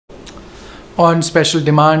on special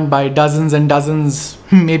demand by dozens and dozens,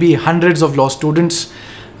 maybe hundreds of law students.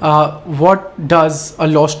 What does a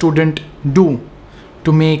law student do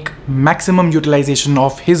to make maximum utilization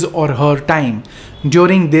of his or her time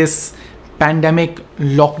during this pandemic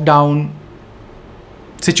lockdown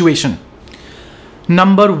situation?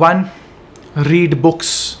 Number one, read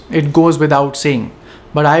books. It goes without saying,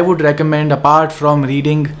 but I would recommend, apart from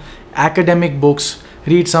reading academic books,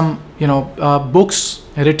 read some books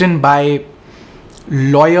written by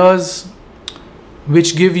lawyers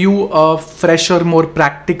which give you a fresher, more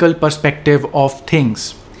practical perspective of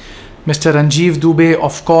things. Mr. Ranjiv Dubey,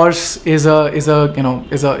 of course, is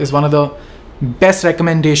one of the best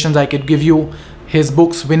recommendations I could give you. His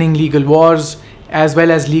books Winning Legal Wars, as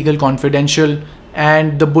well as Legal Confidential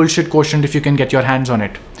and The Bullshit Quotient, if you can get your hands on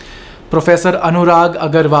it. Professor Anurag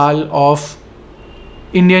Agarwal of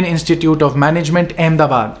Indian Institute of Management,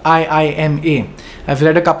 Ahmedabad, IIMA. I've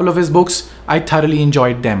read a couple of his books. I thoroughly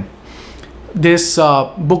enjoyed them. This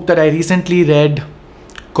book that I recently read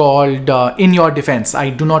called In Your Defense, I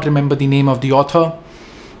do not remember the name of the author.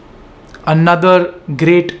 Another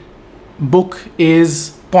great book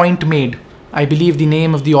is Point Made. I believe the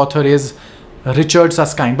name of the author is Richard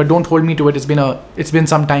Susskind, but don't hold me to it. It's been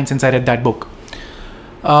some time since I read that book.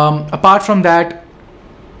 Apart from that,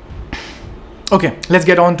 okay, let's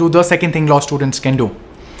get on to the second thing law students can do.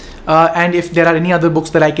 And if there are any other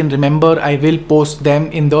books that I can remember, I will post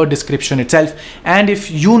them in the description itself. And if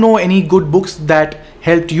you know any good books that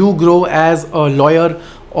helped you grow as a lawyer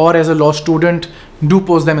or as a law student, do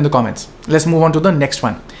post them in the comments. Let's move on to the next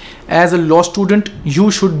one. As a law student,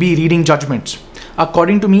 you should be reading judgments.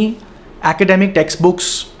 According to me, academic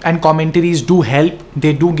textbooks and commentaries do help.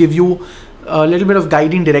 They do give you a little bit of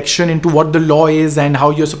guiding direction into what the law is and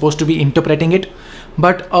how you're supposed to be interpreting it.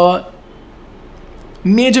 But a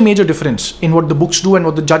major difference in what the books do and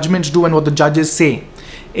what the judgments do and what the judges say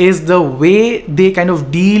is the way they kind of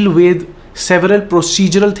deal with several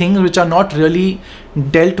procedural things which are not really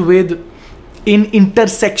dealt with in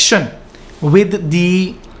intersection with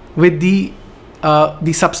the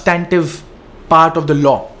substantive part of the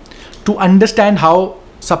law. To understand how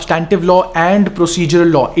substantive law and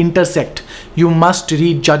procedural law intersect, you must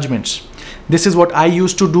read judgments. This is what I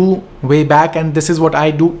used to do way back, and this is what I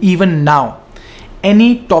do even now.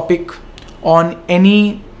 Any topic on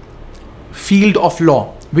any field of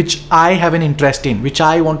law which I have an interest in, which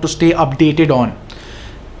I want to stay updated on,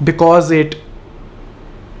 because it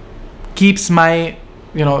keeps my,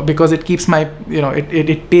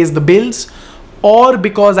 it pays the bills, or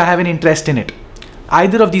because I have an interest in it.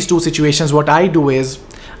 Either of these two situations, what I do is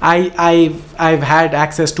I've had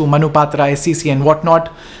access to Manupatra, SCC and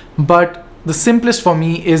whatnot, but the simplest for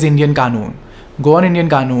me is Indian Qanoon. Go on Indian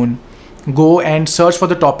Qanoon, go and search for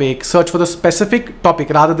the topic, search for the specific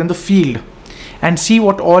topic rather than the field, and see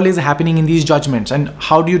what all is happening in these judgments. And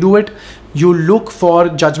how do you do it? You look for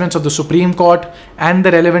judgments of the Supreme Court and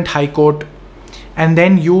the relevant High Court, and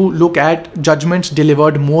then you look at judgments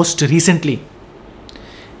delivered most recently.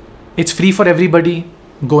 It's free for everybody.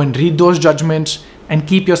 Go and read those judgments and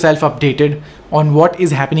keep yourself updated on what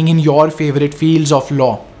is happening in your favorite fields of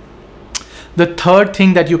law. The third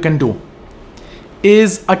thing that you can do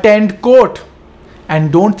is attend court.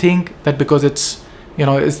 And don't think that because it's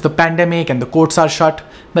the pandemic and the courts are shut,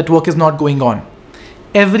 that work is not going on.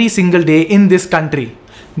 Every single day in this country,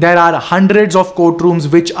 there are hundreds of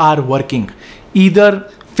courtrooms which are working, either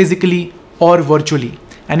physically or virtually.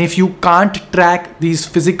 And if you can't track these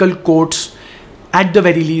physical courts, at the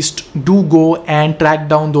very least, do go and track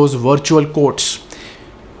down those virtual courts.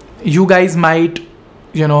 You guys might,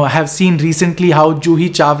 have seen recently how Juhi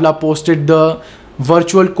Chawla posted the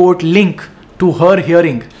virtual court link to her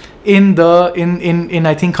hearing in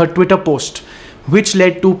I think her Twitter post, which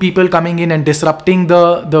led to people coming in and disrupting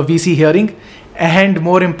the VC hearing, and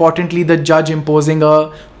more importantly, the judge imposing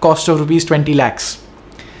a cost of rupees 20 lakhs.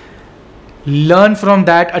 Learn from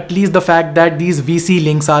that, at least the fact that these VC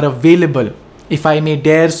links are available. If I may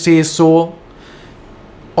dare say so,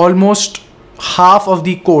 almost half of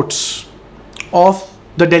the courts of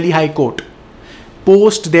the Delhi High Court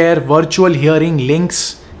post their virtual hearing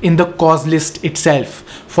links in the cause list itself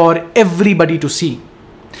for everybody to see.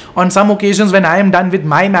 On some occasions when I am done with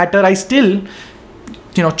my matter, I still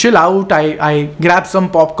chill out, I grab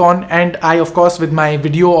some popcorn, and I, of course, with my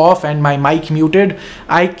video off and my mic muted,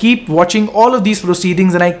 I keep watching all of these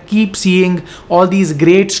proceedings, and I keep seeing all these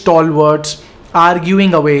great stalwarts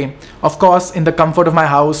arguing away, of course, in the comfort of my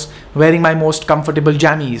house, wearing my most comfortable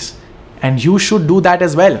jammies. And you should do that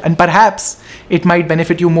as well. And perhaps it might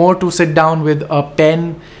benefit you more to sit down with a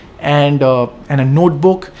pen and a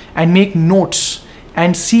notebook and make notes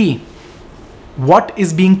and see what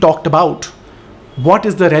is being talked about, what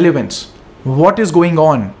is the relevance, what is going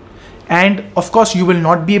on. And of course, you will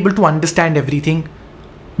not be able to understand everything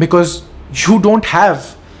because you don't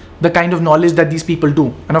have the kind of knowledge that these people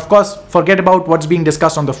do. And of course, forget about what's being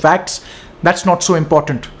discussed on the facts. That's not so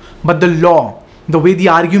important. But the law, the way the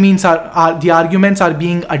arguments are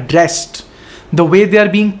being addressed, the way they are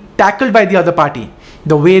being tackled by the other party,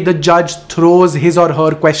 the way the judge throws his or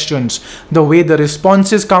her questions, the way the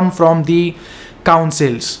responses come from the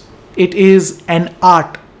counsels, it is an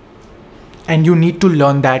art. And you need to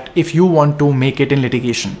learn that if you want to make it in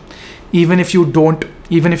litigation. Even if you want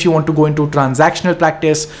to go into transactional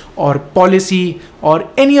practice or policy or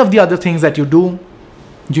any of the other things that you do,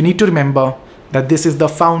 you need to remember that this is the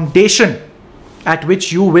foundation at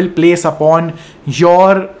which you will place upon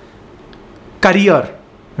your career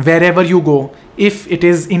wherever you go, if it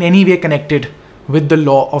is in any way connected with the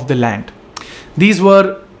law of the land. These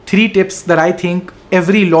were 3 tips that I think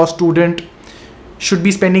every law student should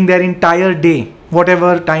be spending their entire day,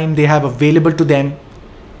 whatever time they have available to them.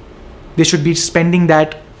 They should be spending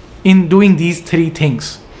that in doing these 3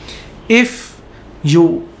 things. If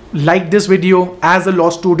you like this video as a law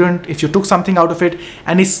student, if you took something out of it,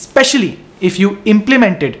 and especially if you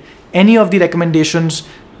implemented any of the recommendations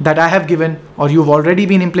that I have given or you've already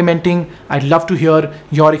been implementing, I'd love to hear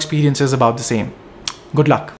your experiences about the same. Good luck.